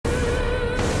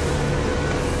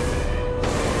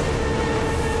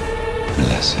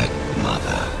Blessed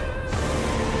Mother,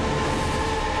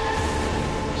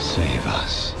 save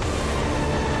us.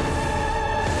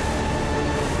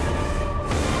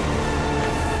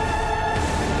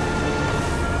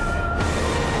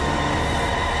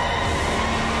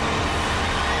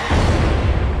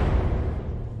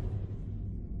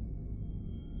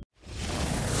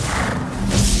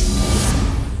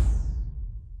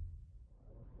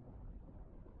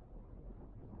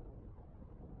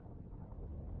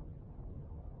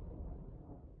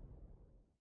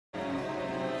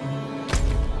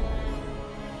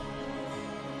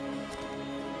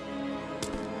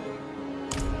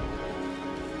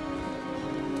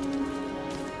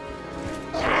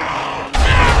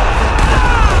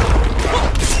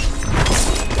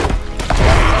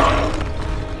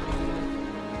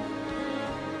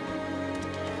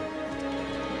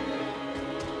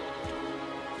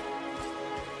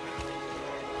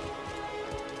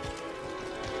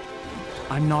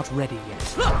 I'm not ready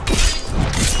yet.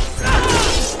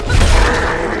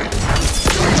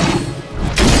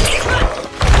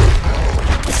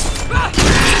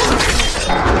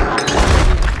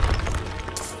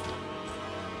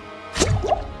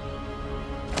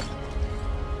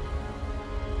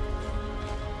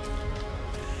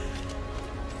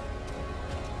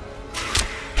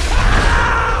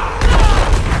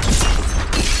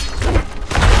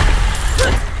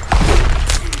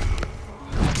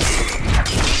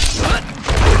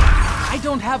 I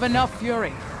don't have enough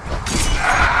fury.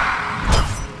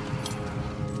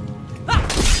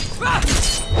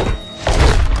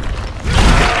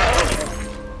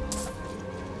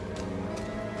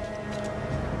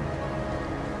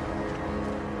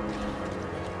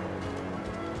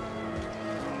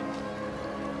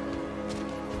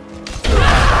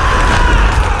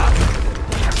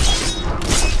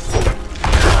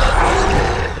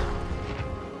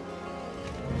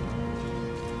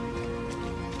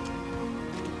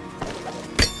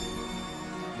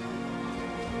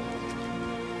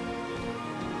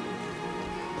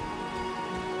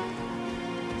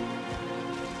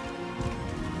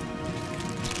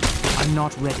 I'm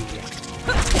not ready yet.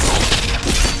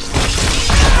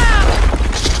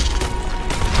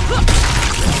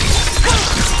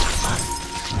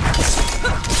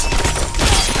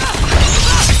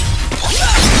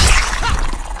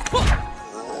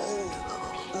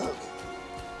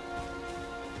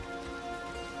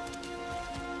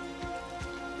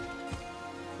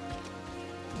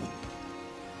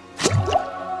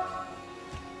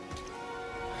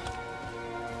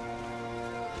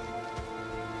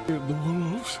 The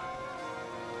wolves,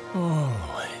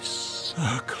 always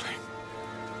circling,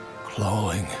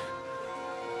 clawing,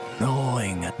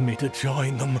 gnawing at me to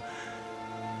join them.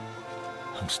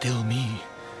 I'm still me,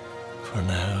 for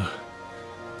now,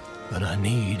 but I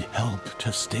need help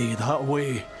to stay that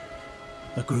way.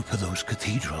 A group of those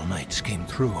cathedral knights came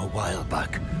through a while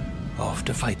back, off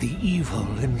to fight the evil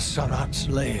in Sarat's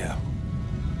lair.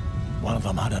 One of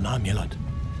them had an amulet.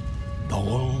 The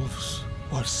wolves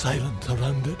were silent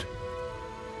around it.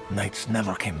 Knights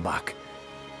never came back.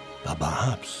 But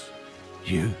perhaps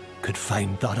you could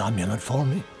find that amulet for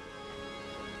me?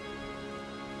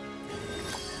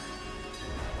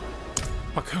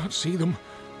 I can't see them,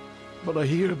 but I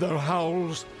hear their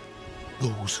howls.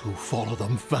 Those who follow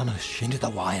them vanish into the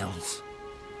wilds.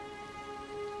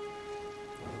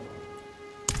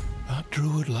 That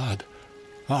druid lad,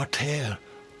 Artair,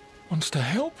 wants to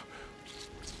help.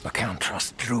 I can't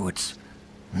trust druids.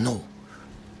 No,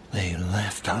 they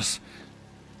left us.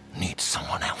 Need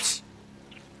someone else.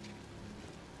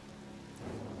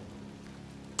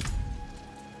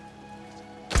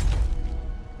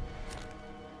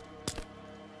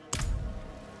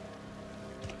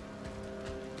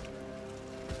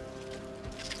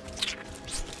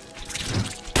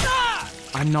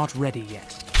 I'm not ready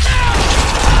yet.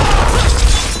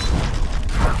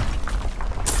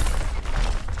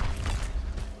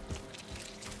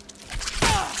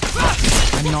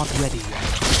 I'm not ready yet.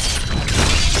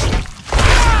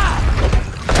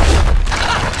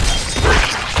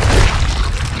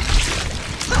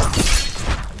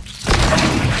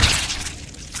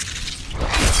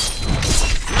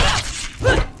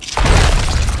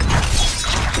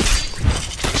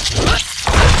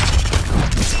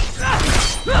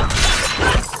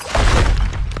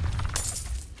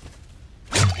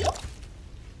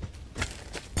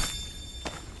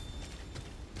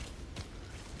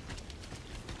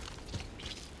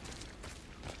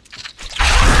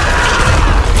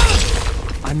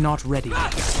 I'm not ready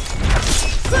yet.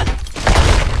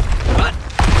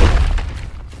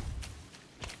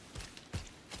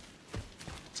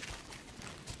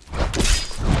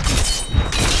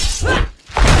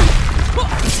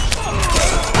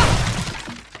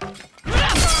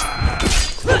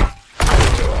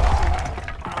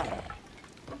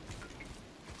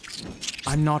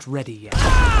 I'm not ready yet.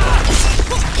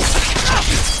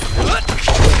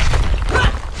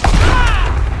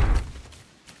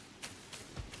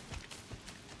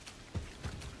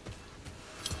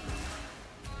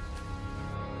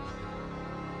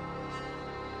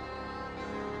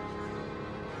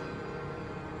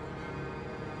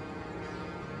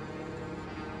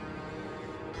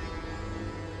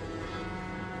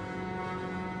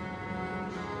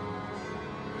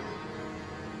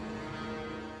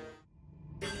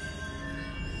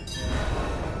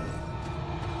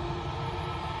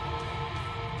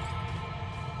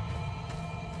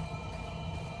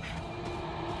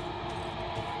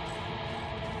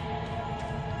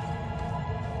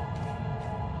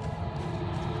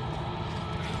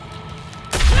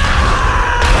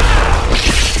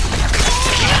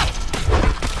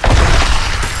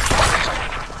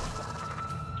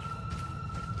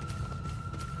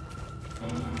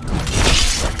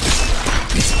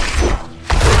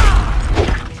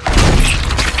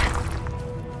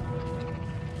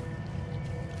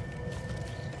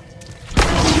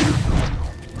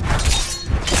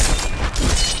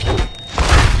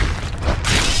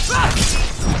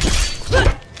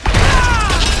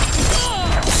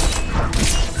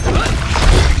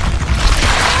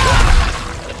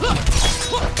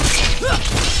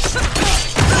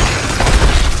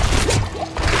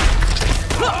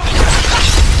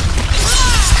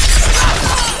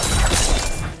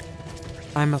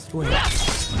 I must wait.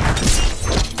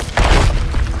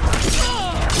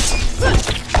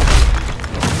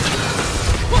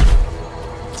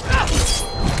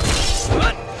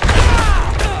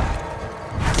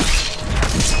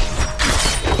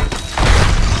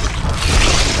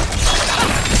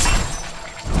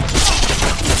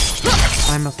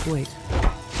 I must wait.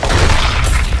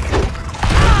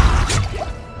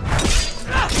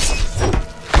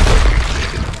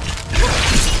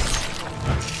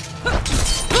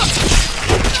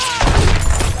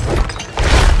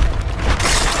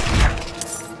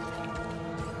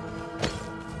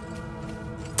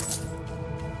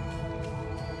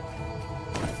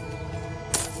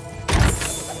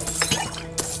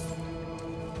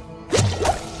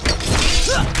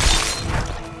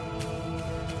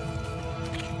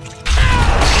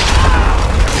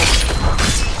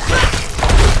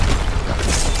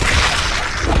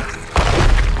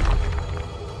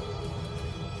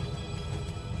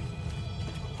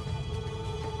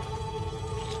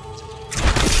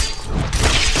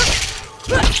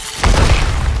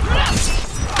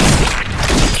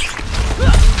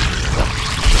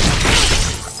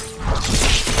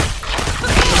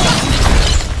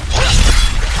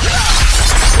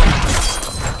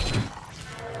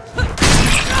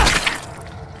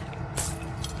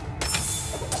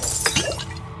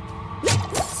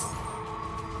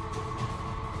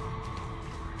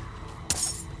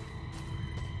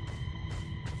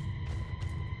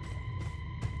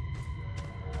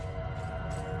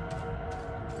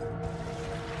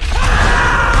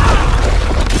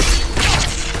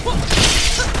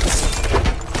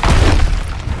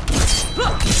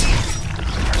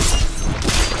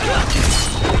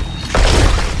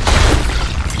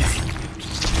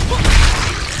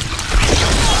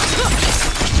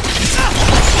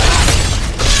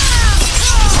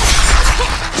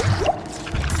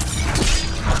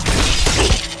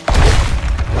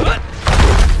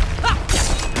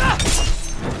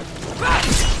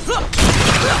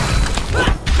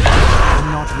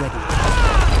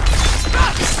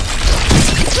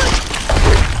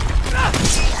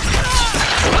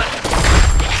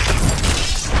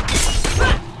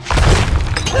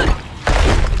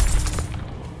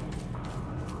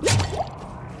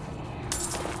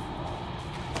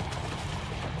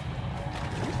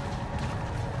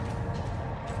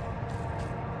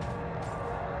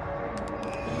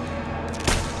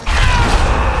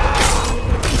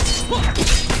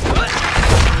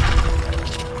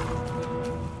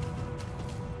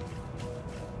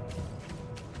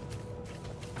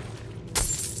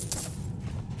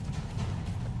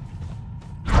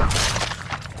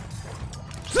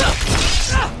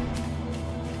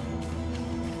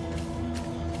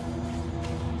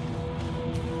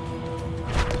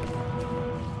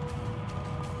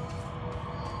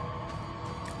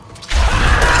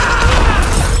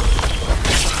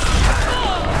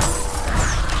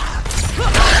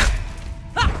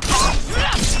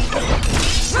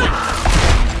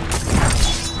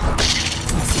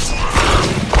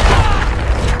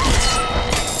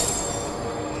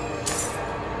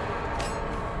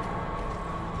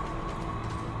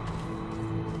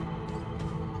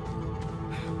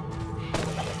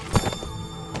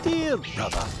 Dear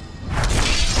brother,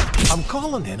 I'm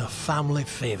calling in a family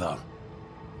favour.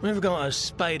 We've got a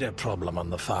spider problem on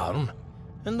the farm,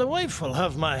 and the wife will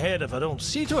have my head if I don't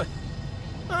see to it.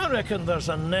 I reckon there's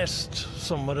a nest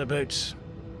somewhere about.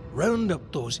 Round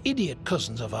up those idiot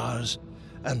cousins of ours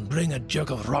and bring a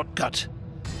jug of rot gut.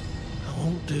 I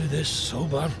won't do this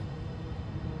sober.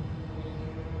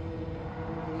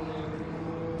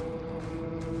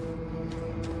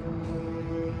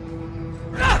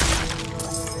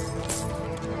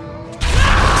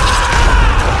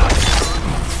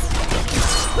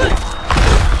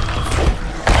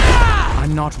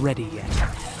 I'm not ready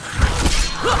yet.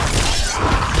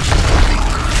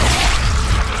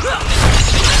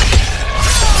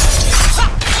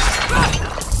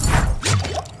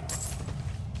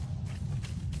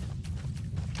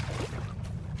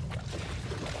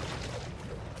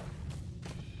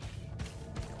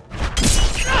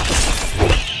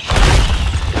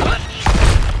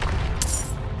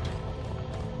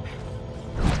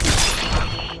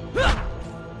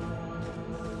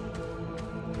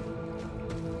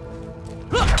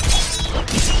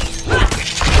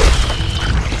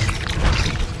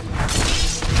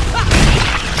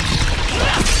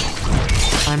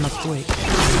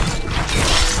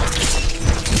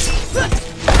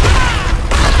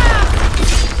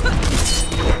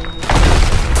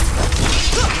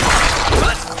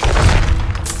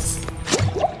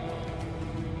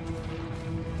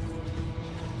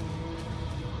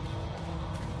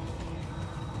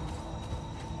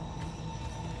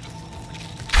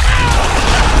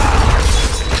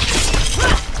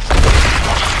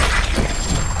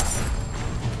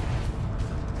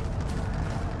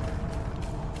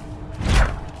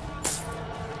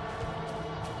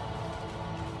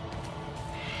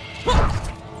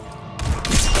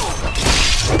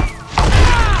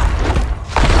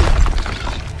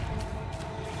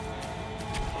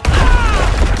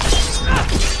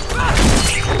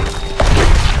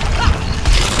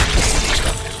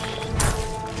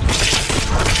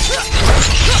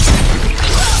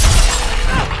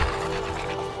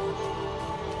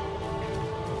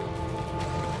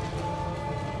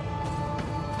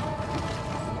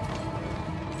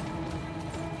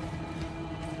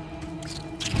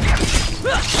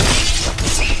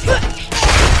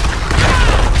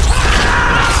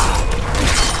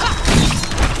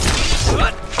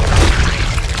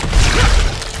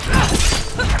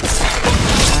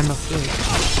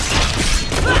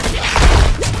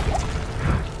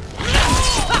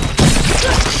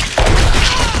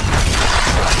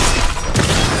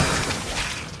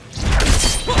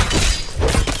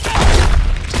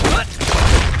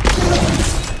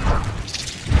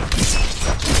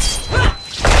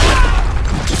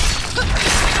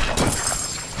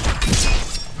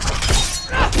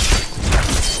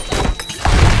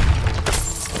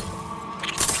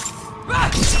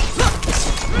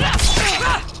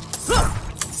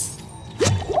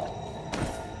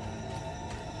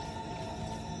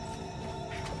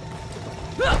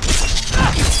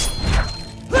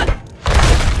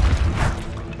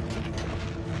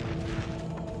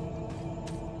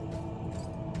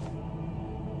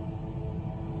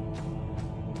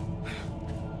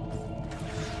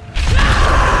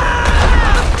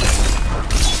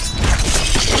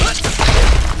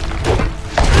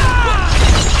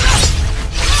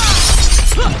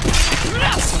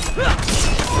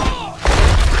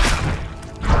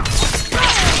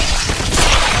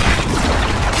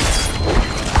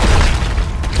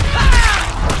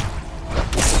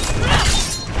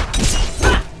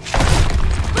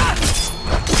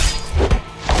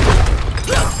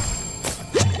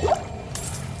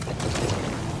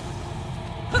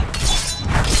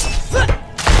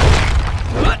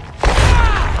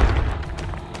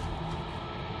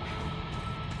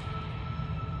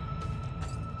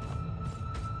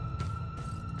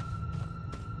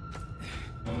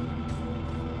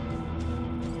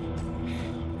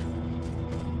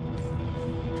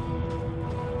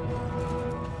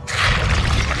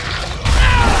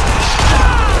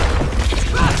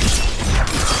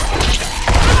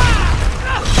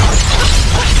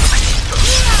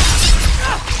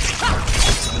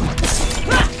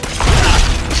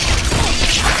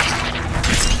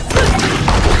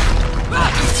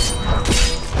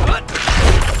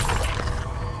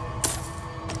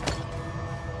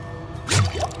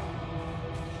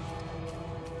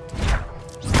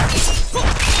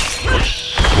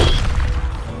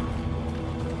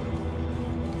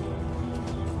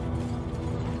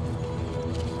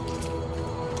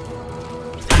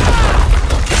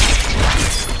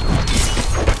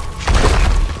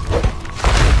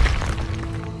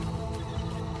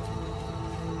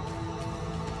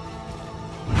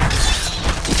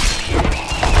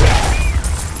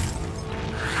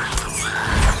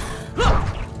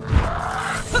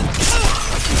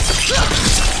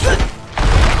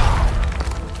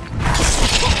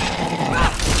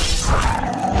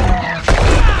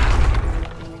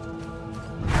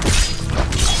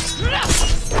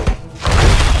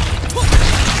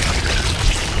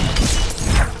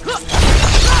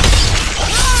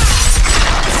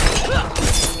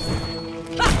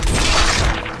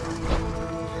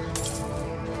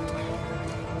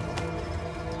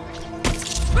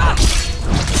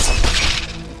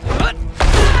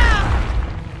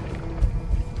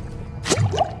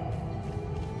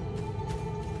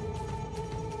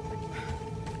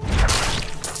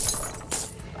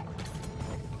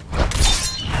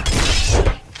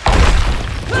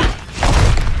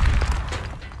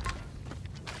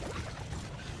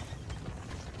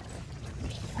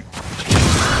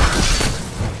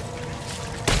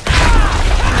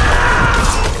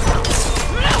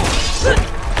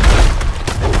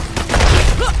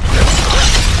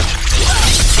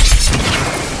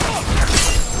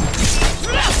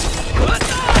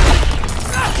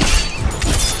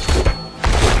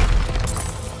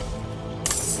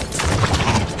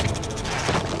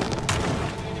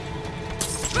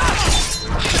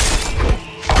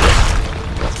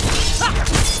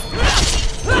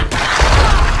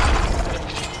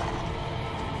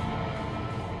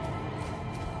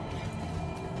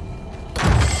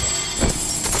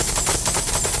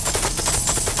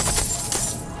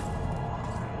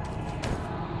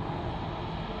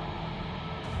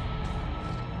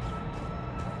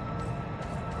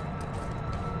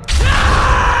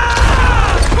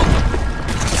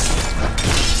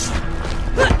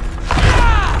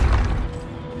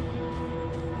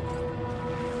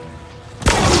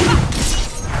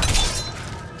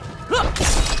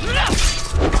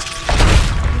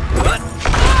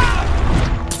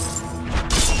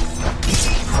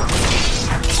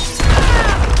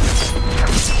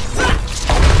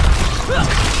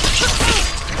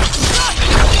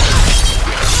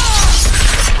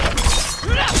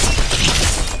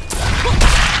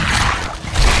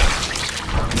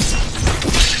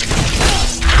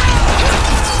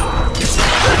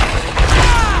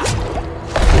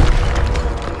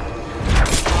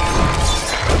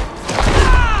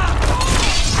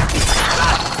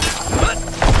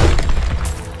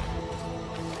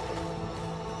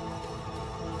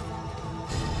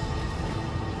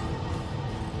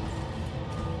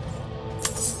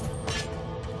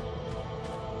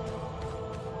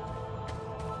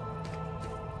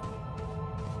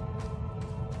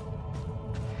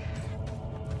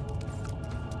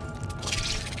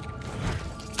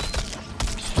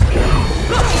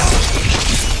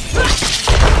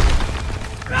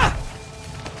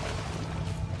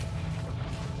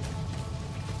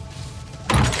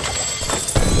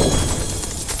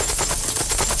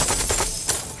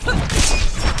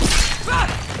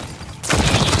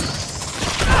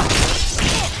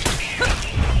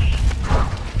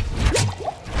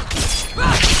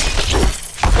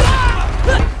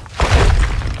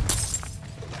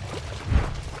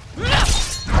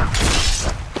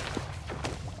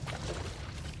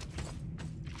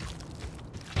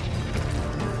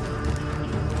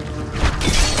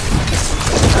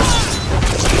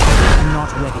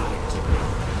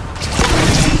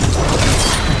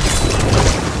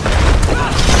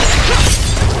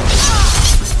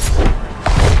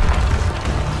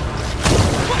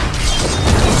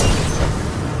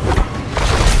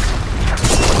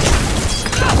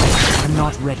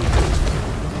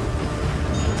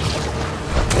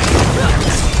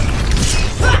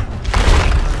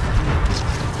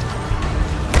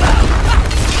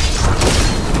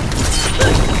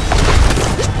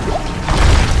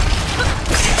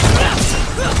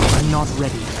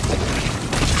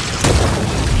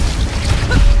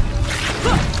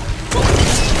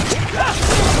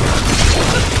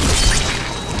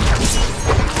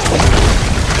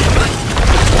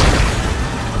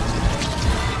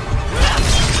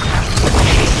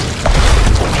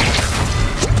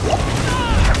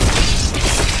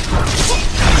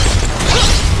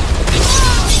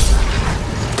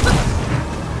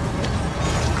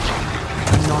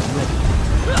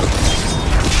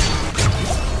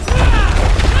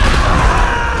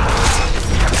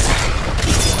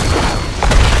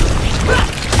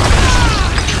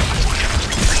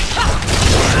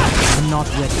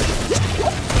 ready.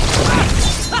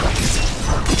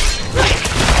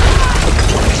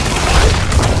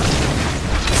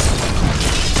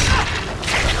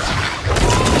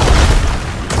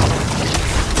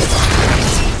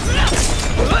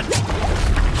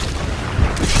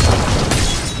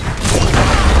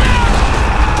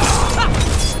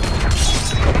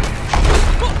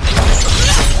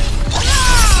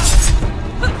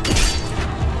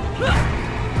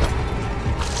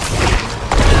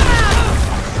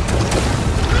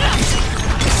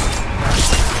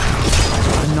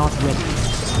 I'm not ready.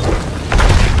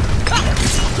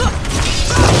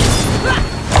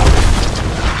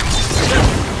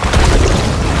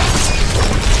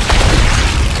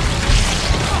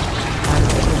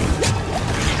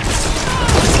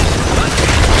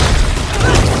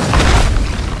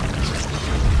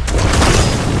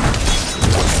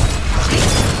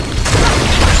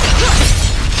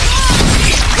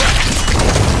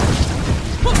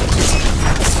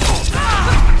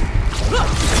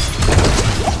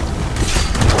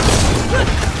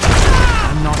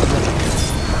 I'm not ready.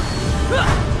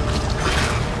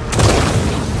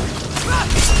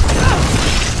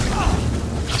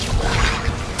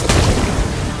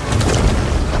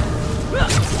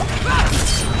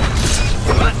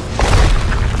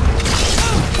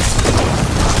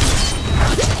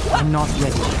 I'm not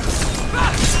ready.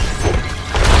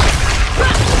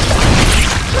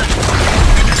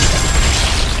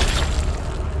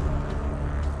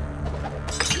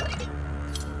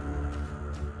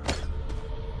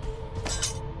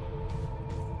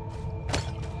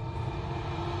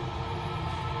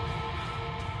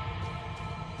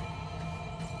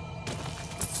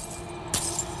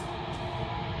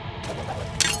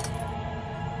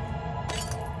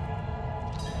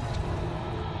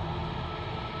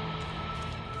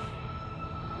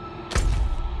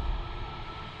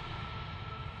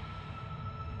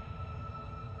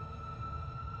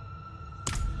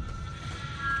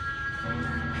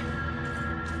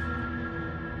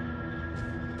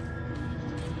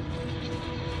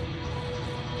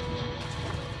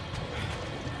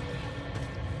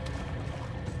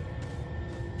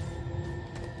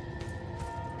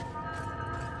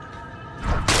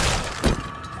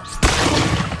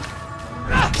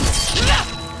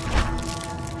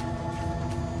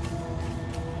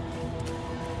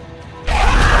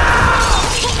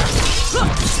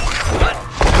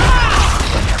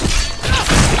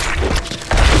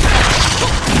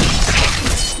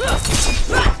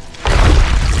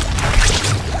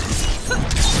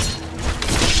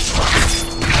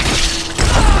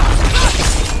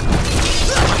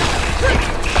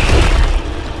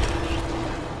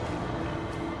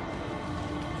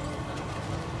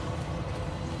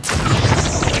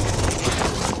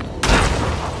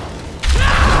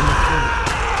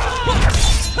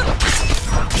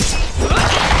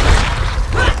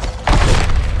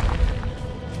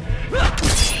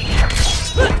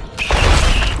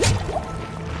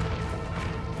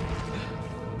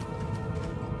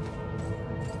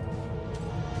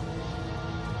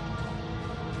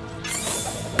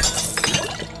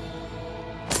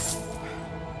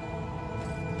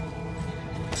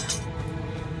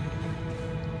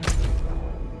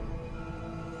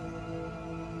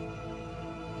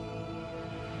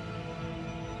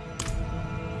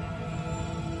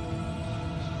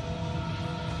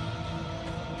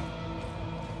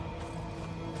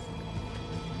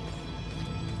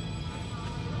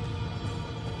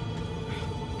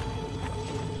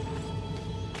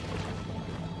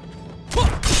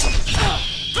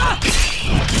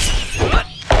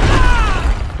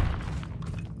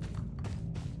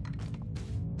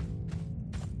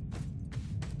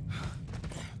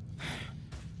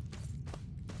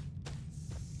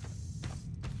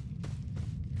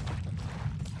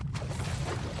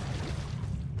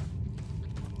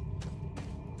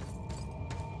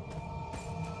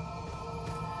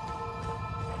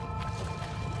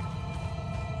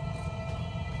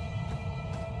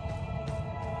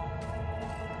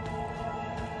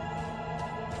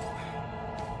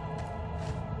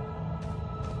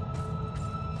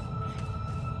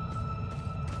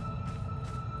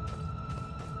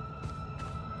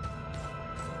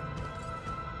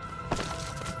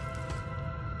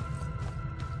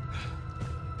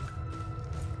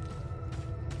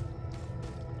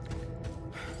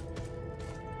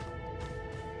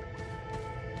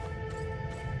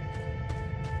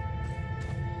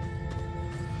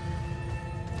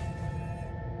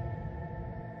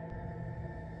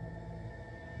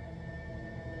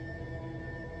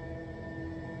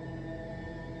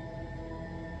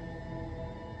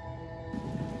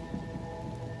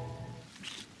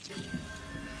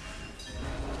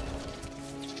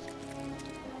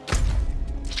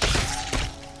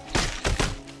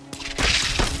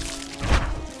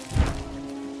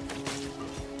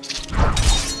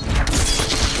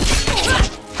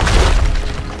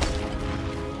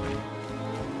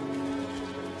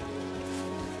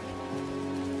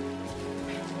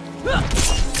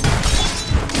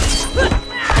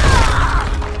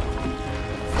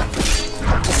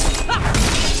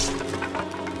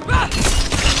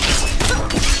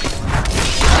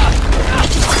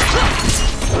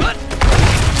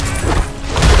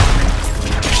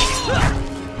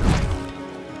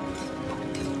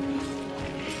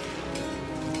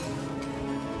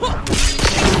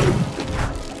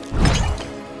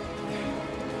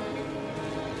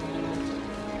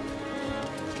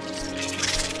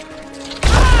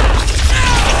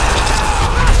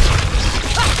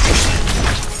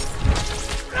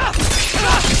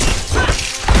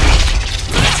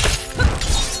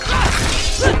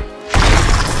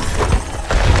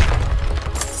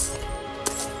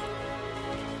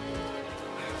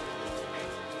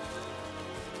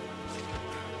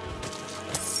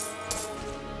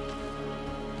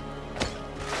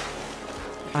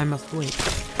 I must wait.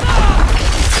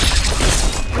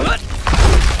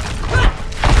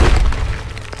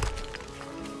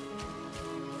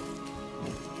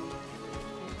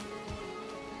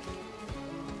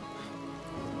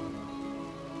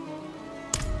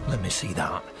 Let me see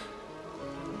that.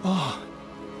 Oh,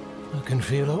 I can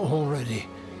feel it already.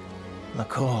 The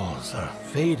calls are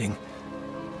fading.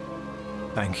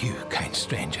 Thank you, kind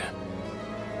stranger.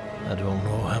 I don't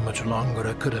know how much longer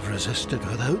I could have resisted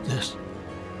without this.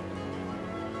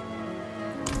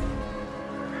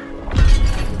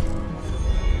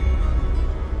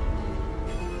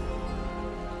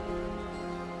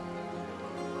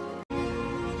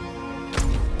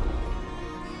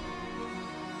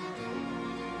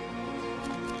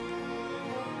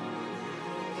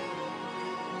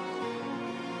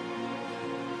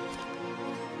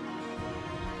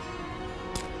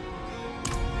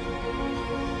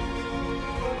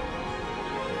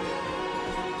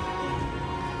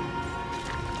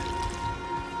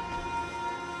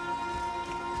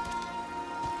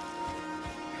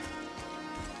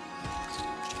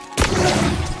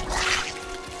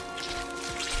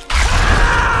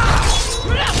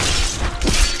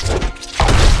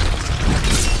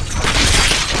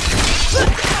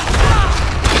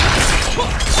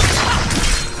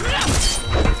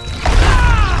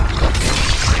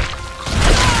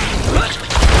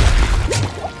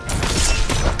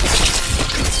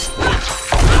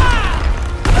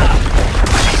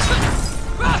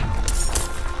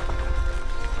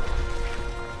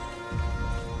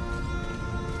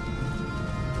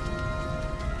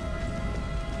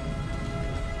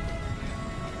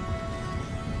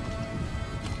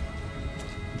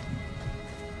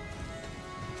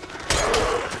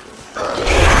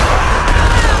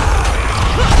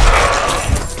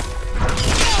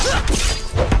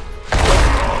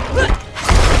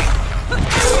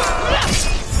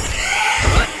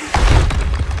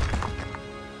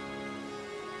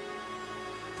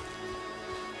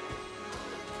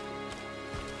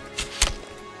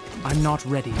 I'm not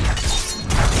ready yet.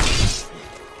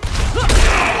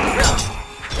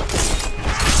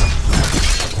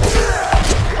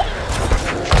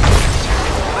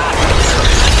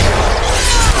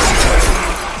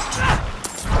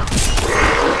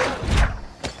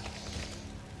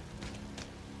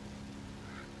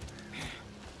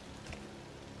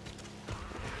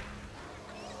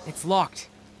 It's locked.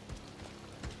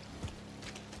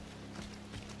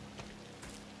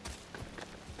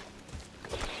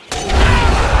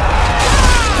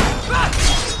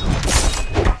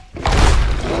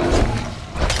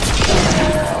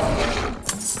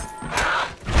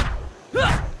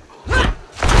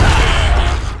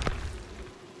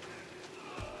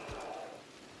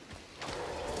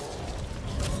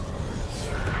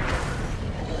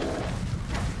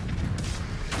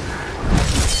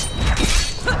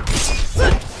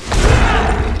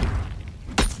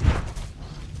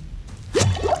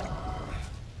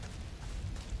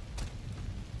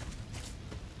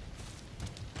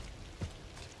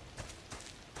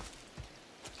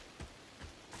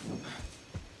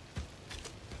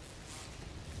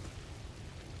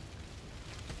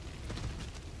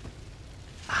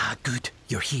 Good,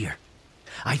 you're here.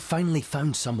 I finally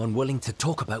found someone willing to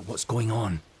talk about what's going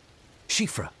on.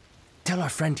 Shifra, tell our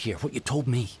friend here what you told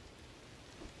me.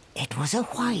 It was a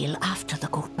while after the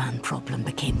Goatman problem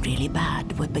became really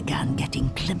bad, we began getting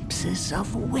glimpses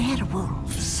of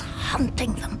werewolves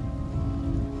hunting them.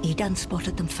 Edan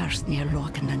spotted them first near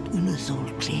Lorcan and Una's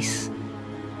old place.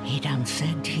 Edan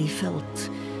said he felt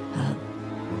a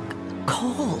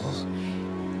call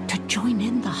to join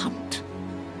in the hunt.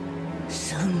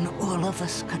 Soon all of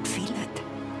us could feel it.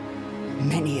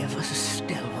 Many of us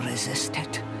still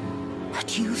resisted.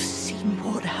 But you've seen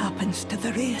what happens to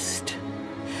the rest.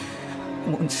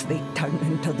 Once they turn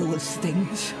into those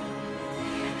things,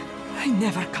 they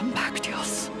never come back to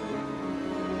us.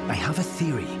 I have a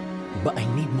theory, but I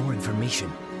need more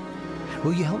information.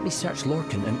 Will you help me search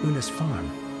Lorcan and Una's farm?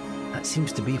 That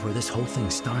seems to be where this whole thing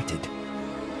started.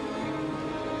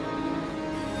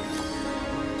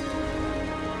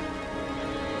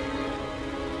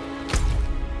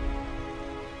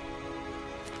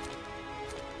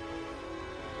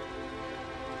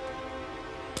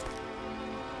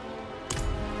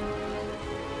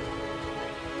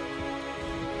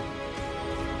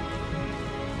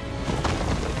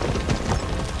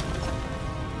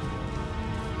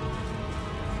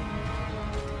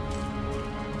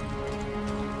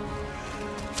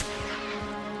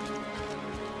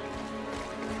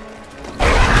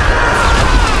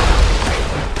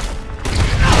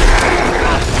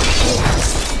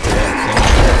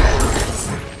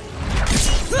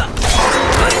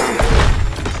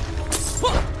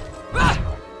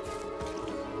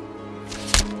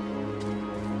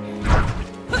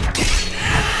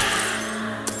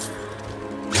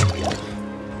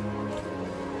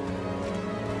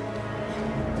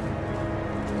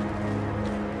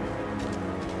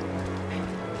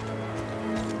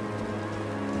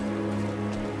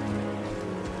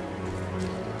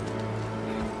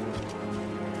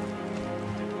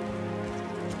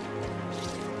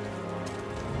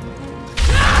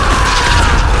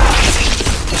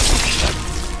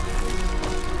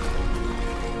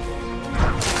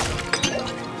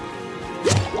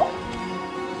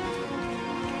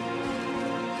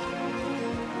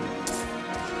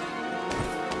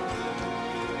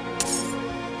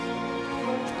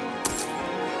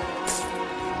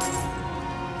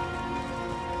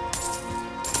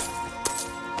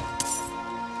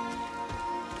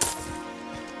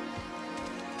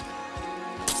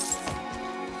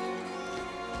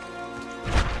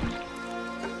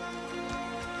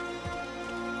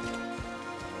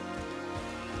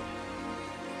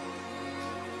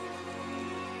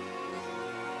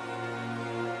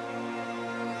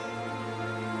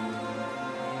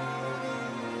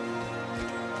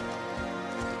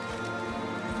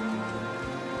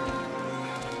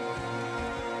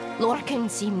 Lorcan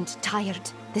seemed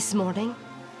tired this morning.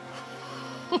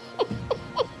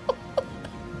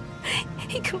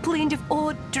 He complained of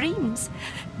odd dreams.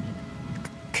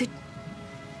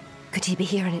 Could he be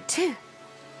hearing it too?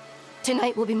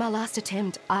 Tonight will be my last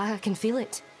attempt. I can feel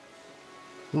it.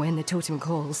 When the totem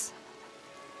calls,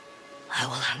 I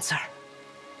will answer.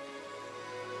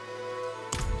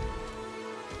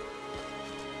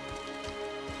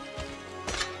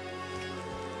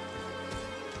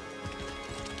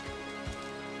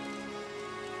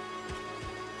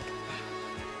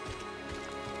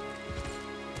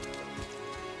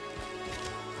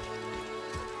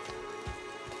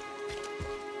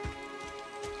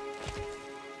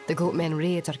 The Goatmen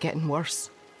raids are getting worse.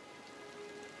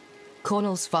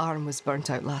 Connell's farm was burnt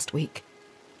out last week.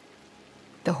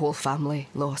 The whole family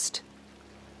lost.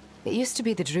 It used to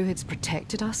be the Druids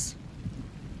protected us.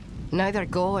 Now they're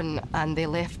gone and they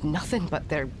left nothing but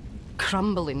their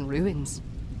crumbling ruins.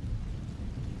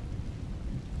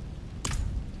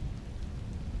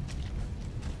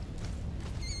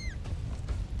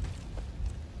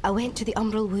 I went to the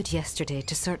Umbral Wood yesterday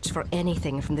to search for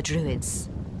anything from the Druids.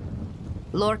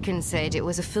 Lorcan said it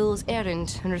was a fool's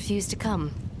errand and refused to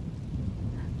come.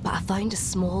 But I found a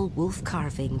small wolf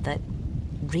carving that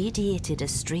radiated a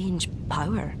strange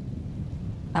power.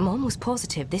 I'm almost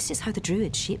positive this is how the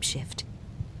Druids shapeshift.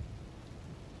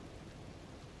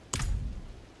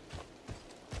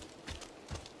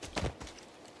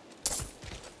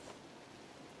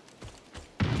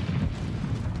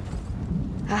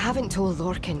 I haven't told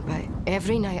Lorcan, but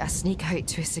every night I sneak out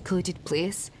to a secluded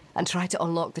place and try to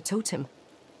unlock the totem.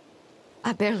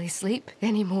 I barely sleep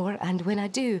anymore, and when I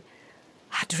do,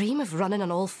 I dream of running on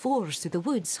all fours through the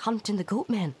woods hunting the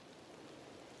Goatmen.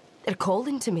 They're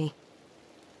calling to me.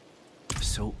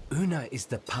 So Una is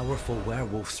the powerful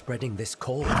werewolf spreading this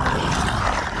call.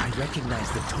 I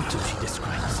recognize the totem she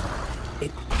describes.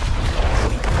 It...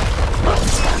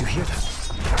 Wait. You hear that?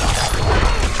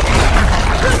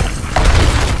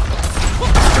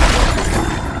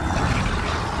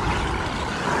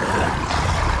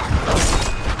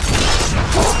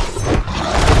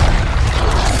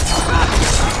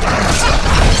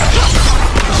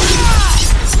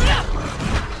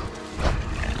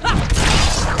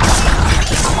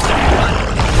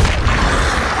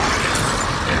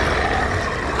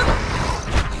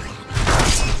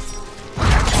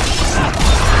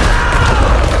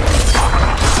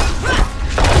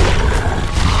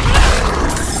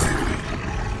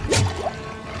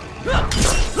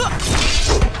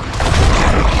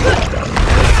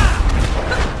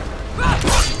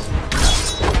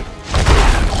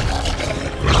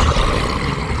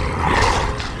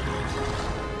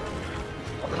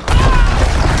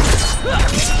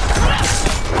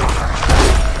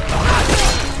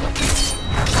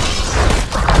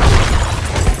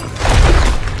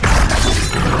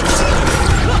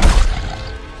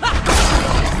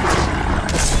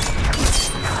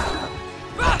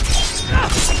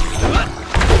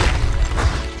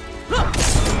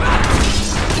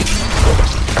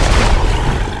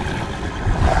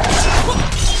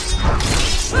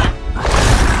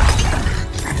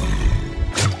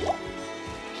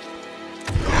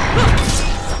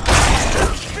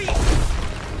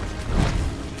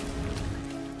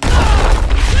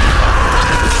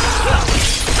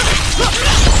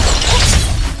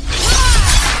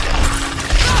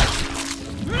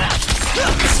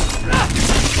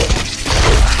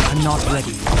 Not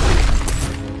ready.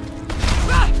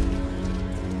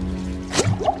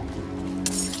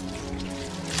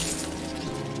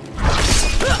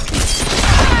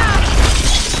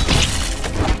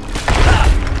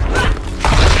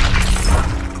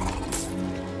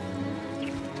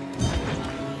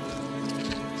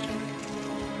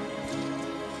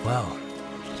 Well,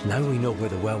 now we know where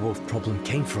the werewolf problem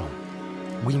came from.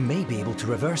 We may be able to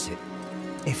reverse it,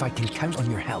 if I can count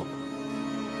on your help.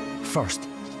 First,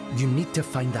 you need to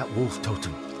find that wolf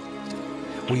totem.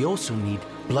 We also need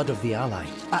blood of the ally,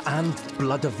 and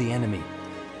blood of the enemy.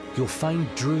 You'll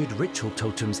find druid ritual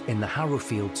totems in the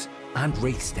Harrowfields and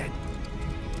Wraithstead.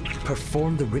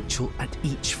 Perform the ritual at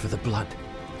each for the blood.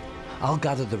 I'll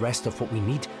gather the rest of what we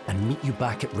need and meet you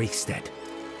back at Wraithstead.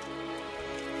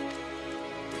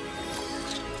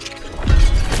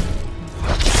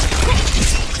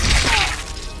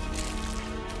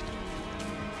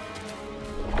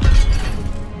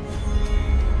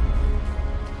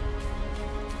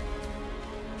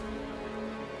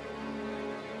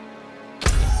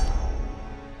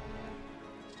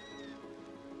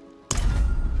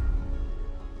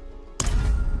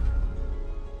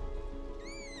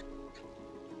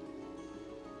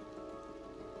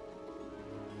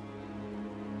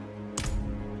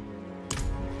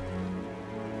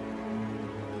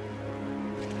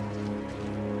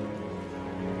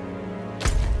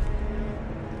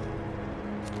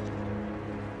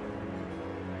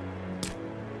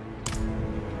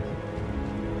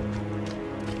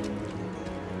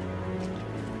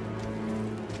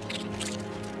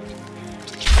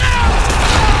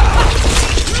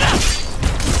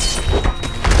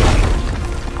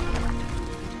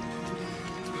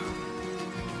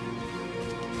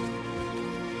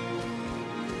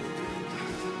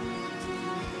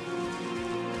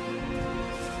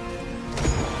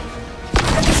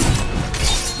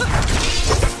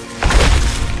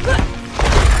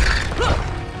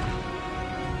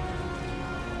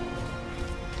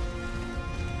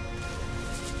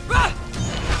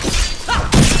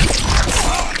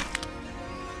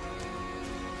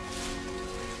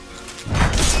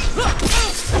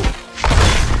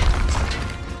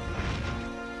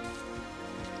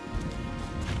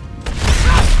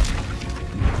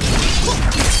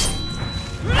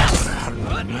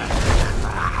 I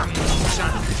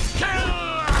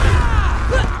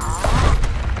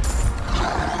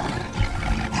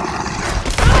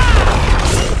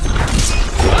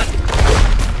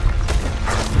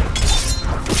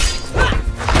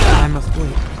must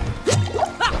wait.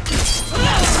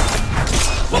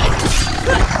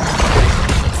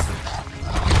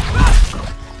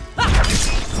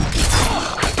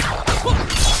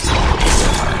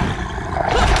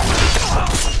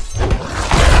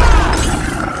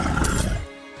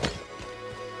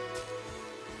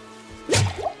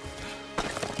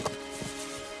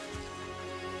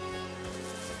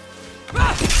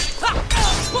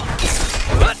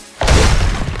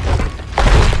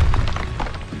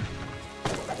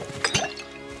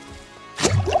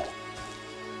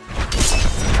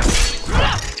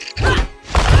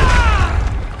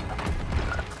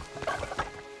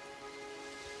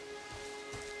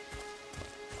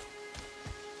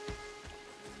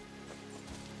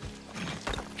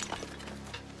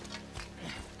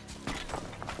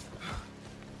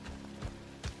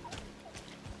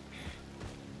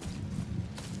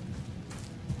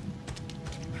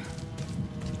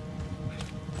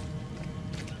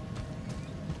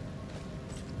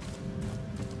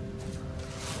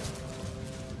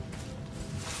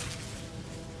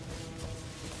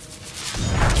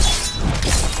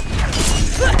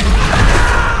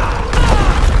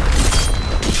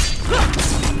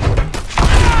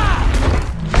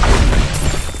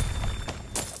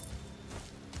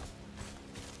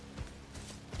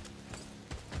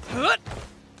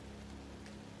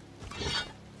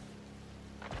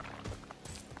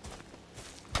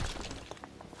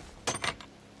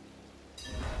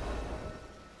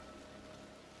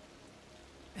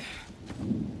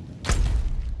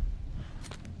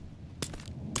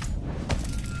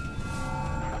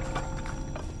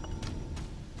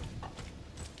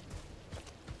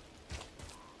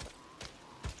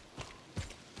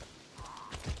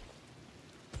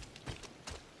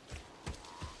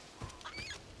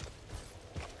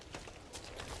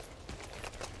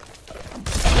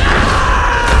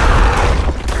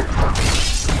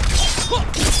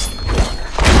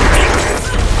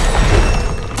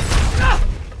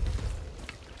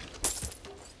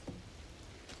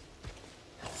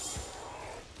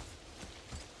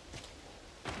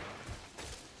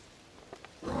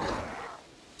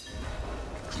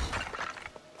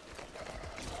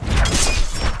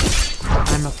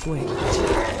 I must wait.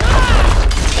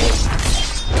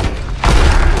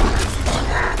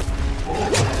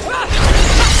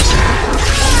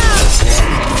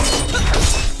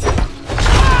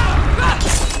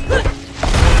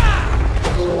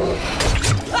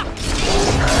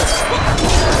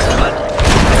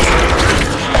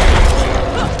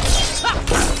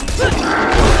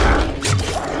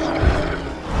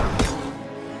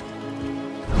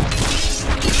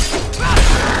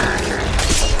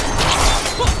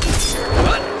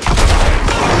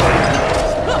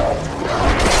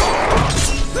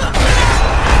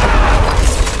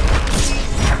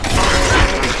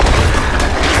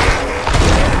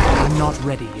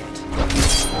 Ready yet.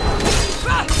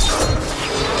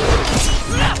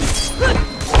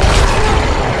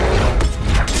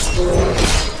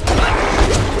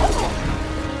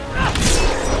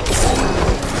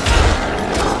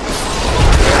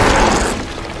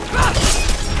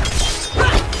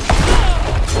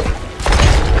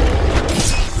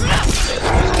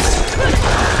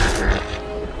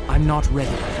 I'm not ready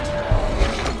yet.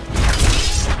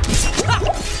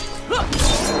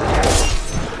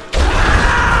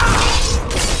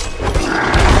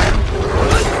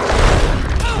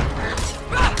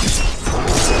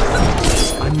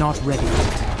 Not ready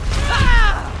yet.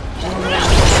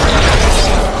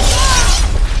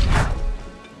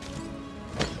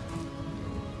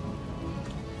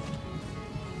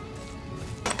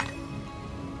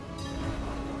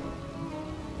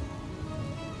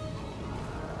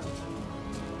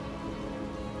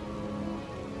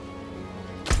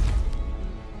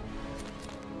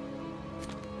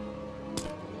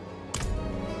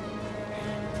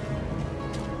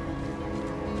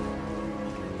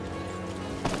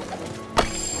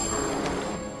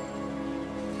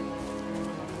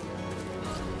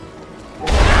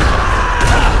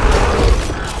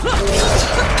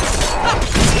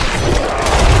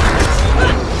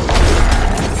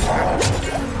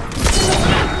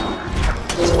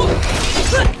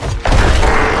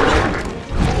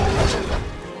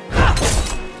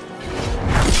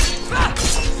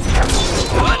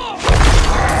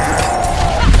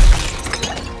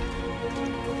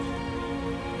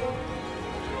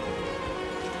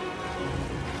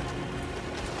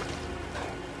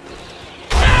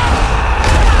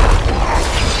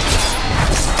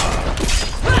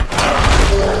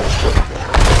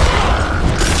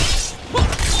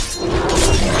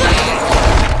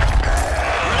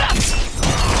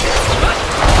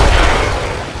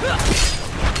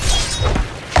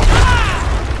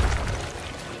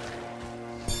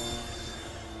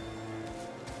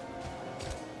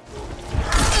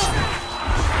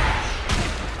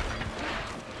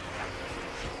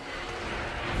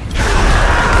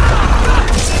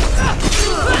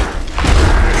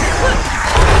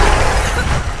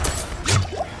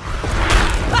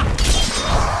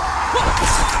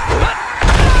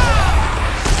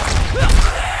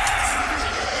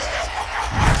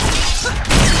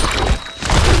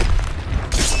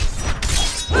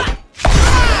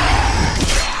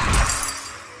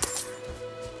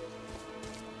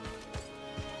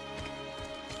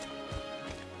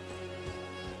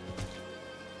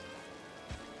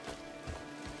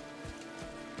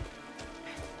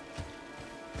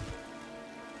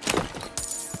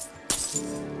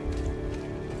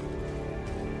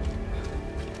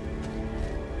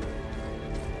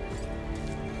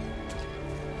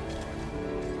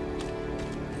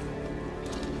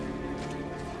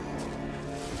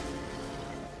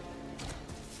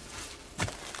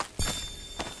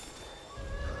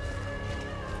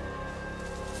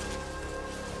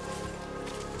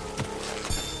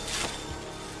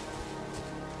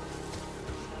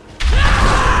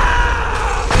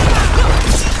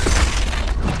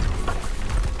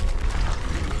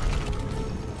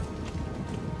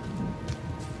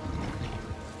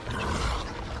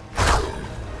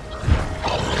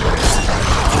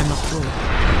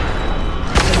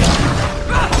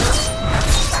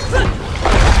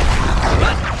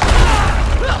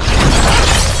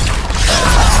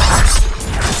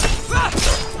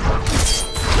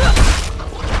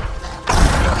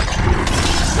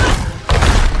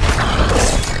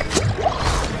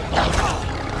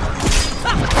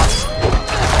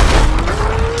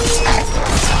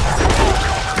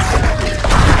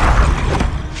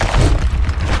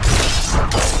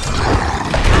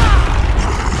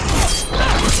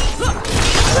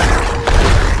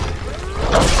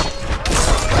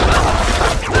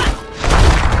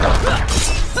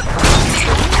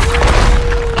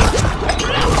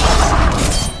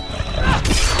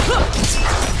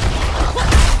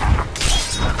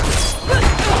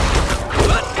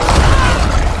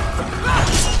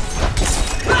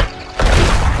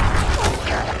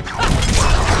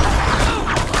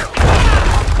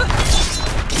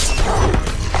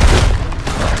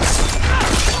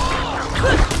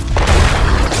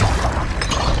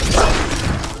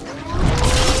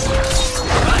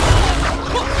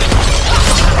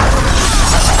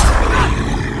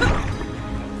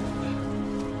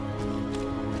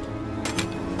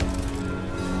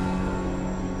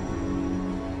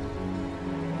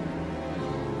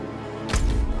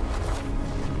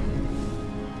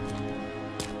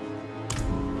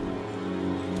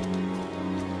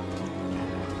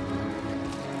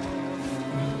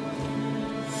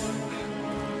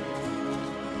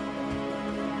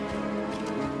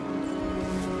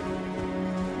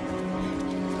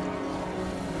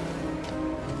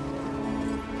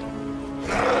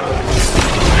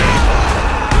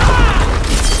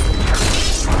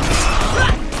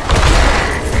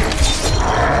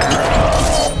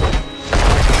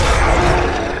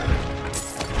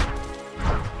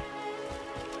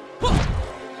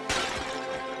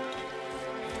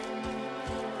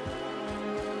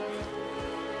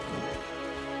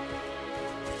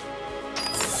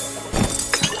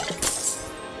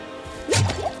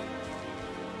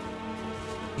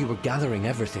 you were gathering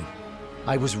everything.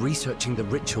 I was researching the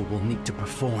ritual we'll need to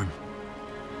perform.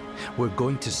 We're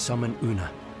going to summon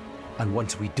Una, and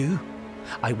once we do,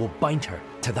 I will bind her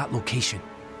to that location.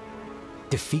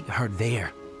 Defeat her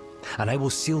there, and I will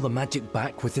seal the magic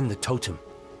back within the totem.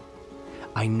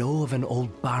 I know of an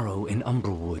old barrow in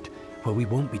Umbrelwood where we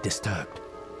won't be disturbed.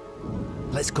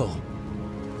 Let's go.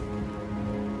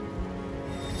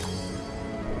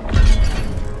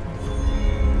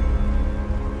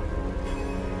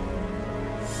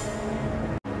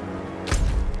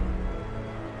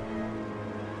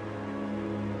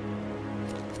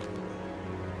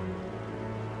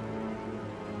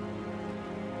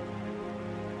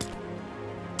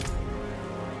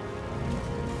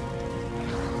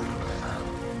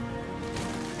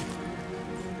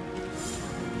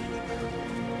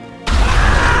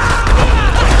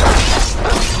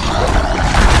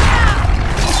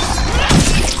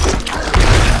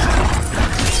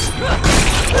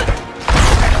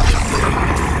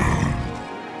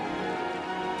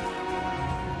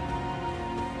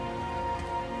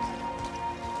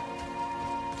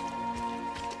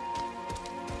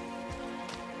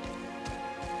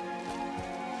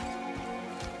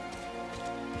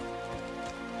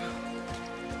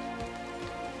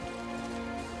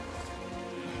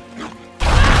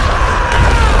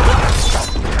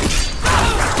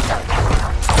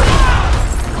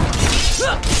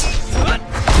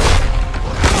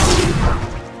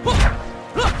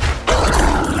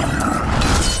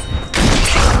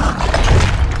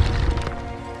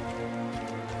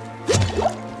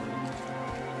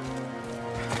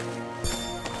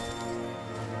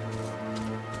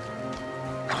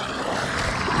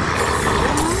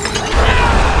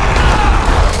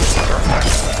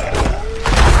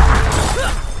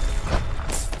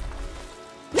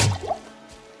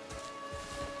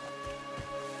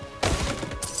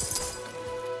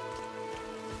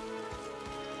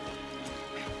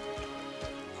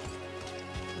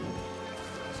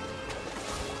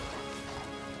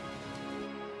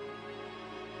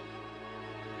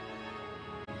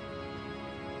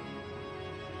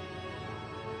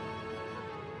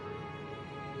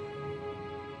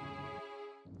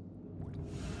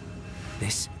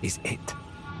 This is it.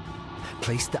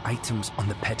 Place the items on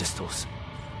the pedestals,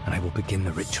 and I will begin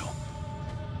the ritual.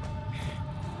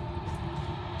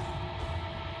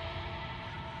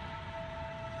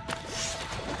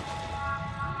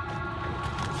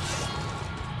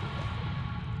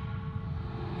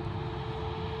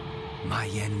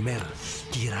 Mayen mil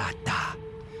girata,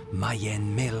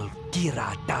 Mayen mil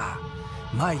girata,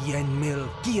 Mayen mil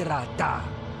girata.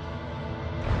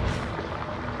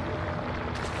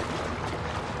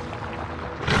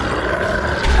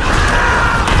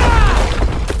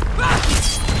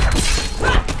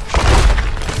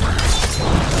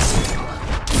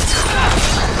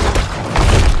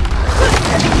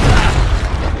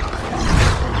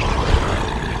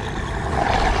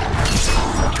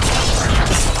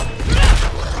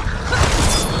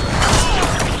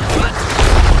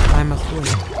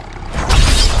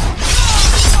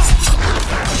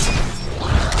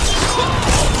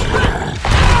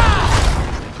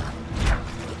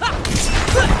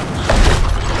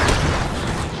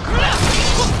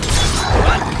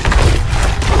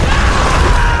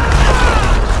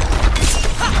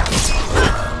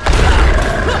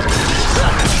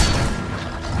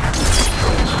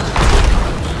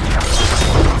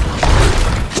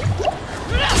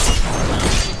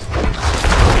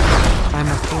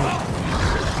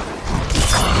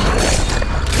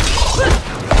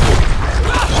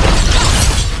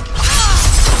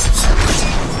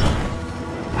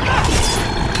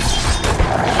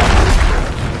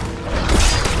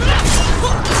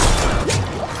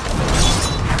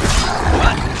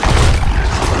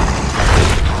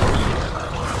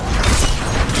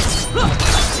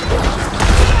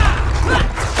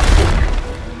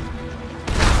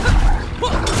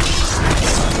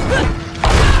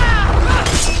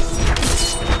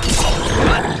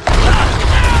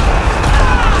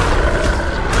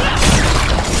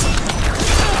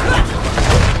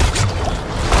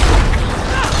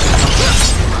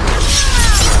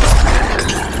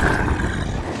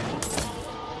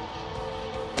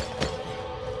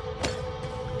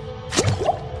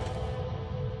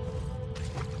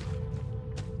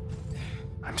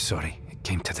 I'm sorry it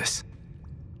came to this.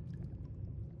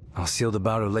 I'll seal the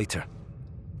barrow later,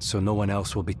 so no one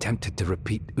else will be tempted to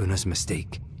repeat Una's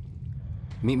mistake.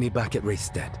 Meet me back at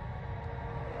Wraithstead.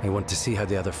 I want to see how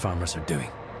the other farmers are doing.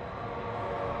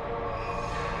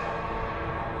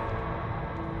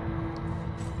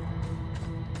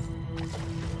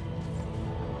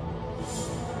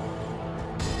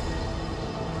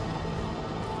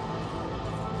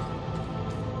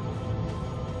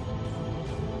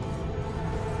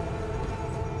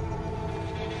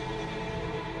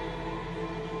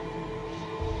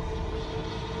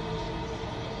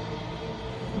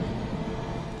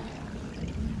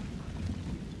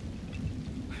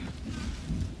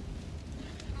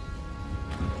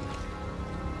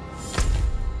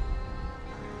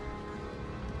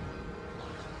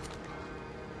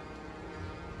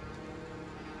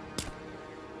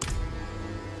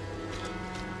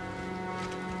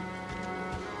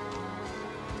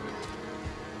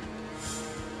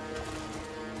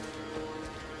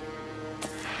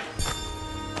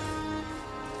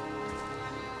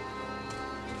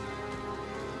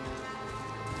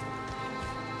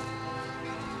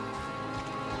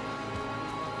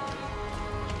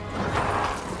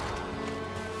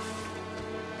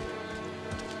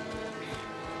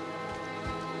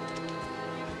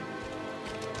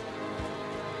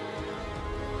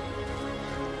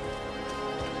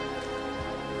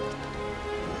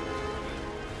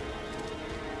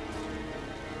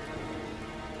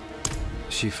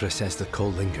 Shifra says the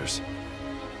call lingers,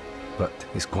 but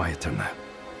is quieter now.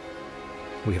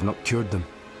 We have not cured them,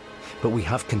 but we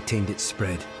have contained its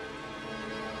spread.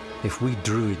 If we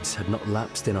druids had not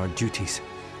lapsed in our duties,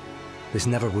 this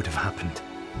never would have happened.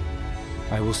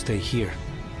 I will stay here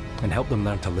and help them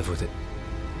learn to live with it.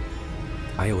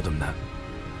 I owe them that.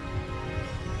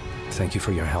 Thank you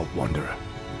for your help, Wanderer.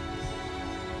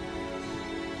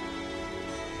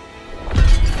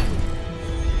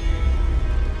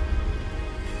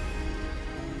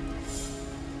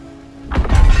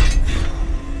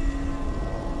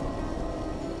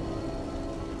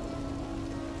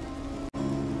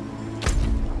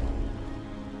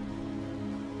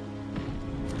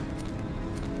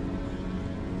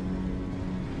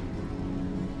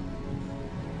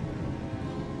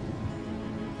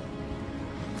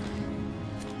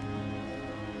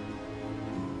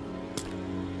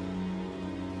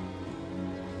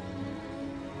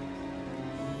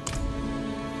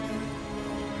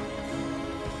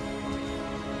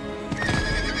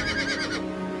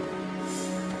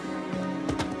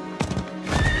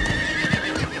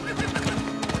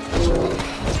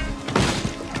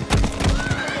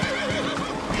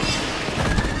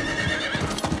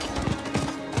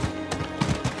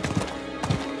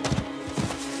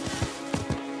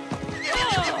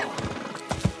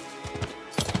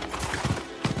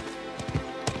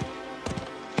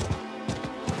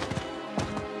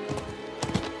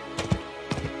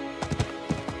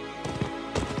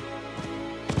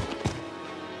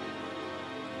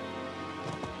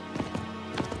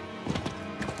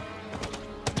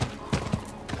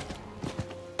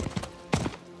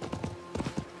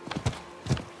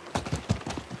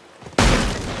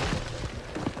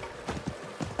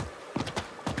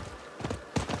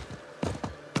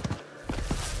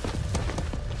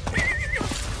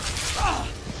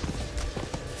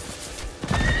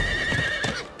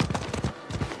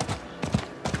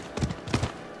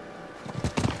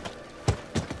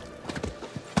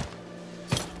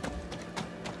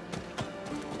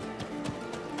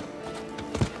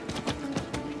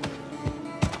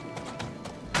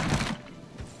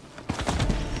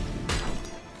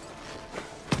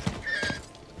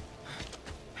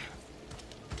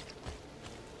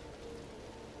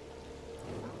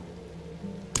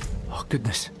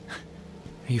 Goodness.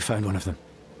 You found one of them.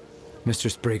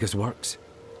 Mistress Brega's works.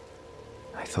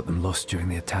 I thought them lost during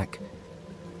the attack.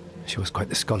 She was quite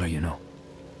the scholar, you know.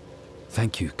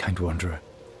 Thank you, kind Wanderer.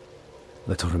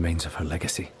 Little remains of her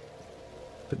legacy,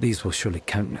 but these will surely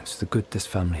countenance the good this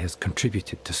family has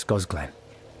contributed to Scosglen.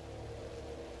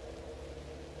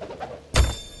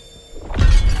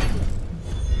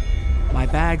 My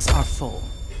bags are full.